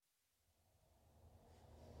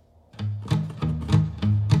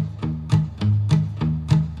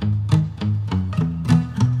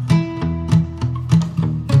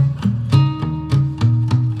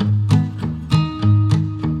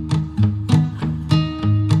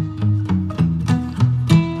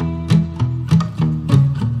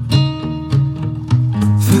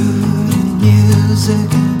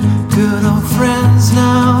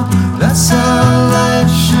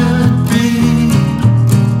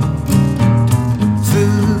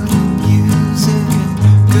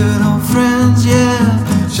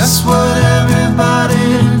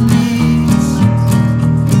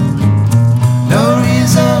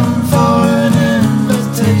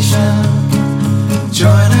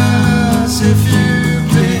if you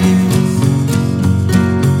please.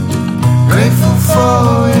 Grateful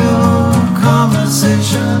for your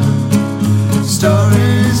conversation.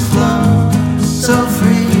 Stories flow so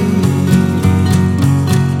free.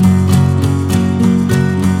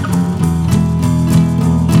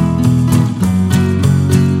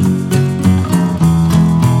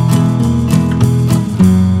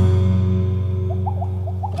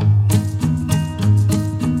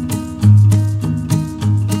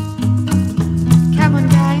 Come on,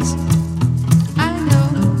 guys. I know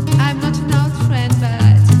I'm not an old friend,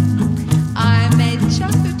 but I made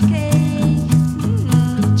chocolate cake.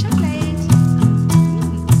 Chocolate.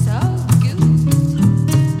 So good.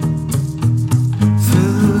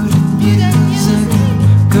 Food and music,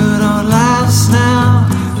 good old laughs now.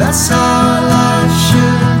 That's how life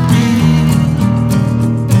should be.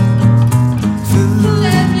 Food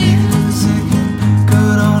and music,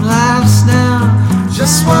 good old laughs now.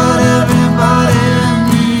 Just what everybody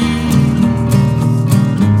needs.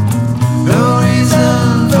 No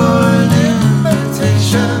reason for an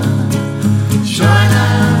invitation. Join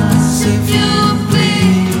us if you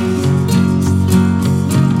please.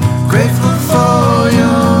 Grateful for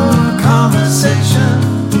your conversation.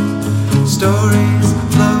 Stories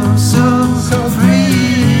flow so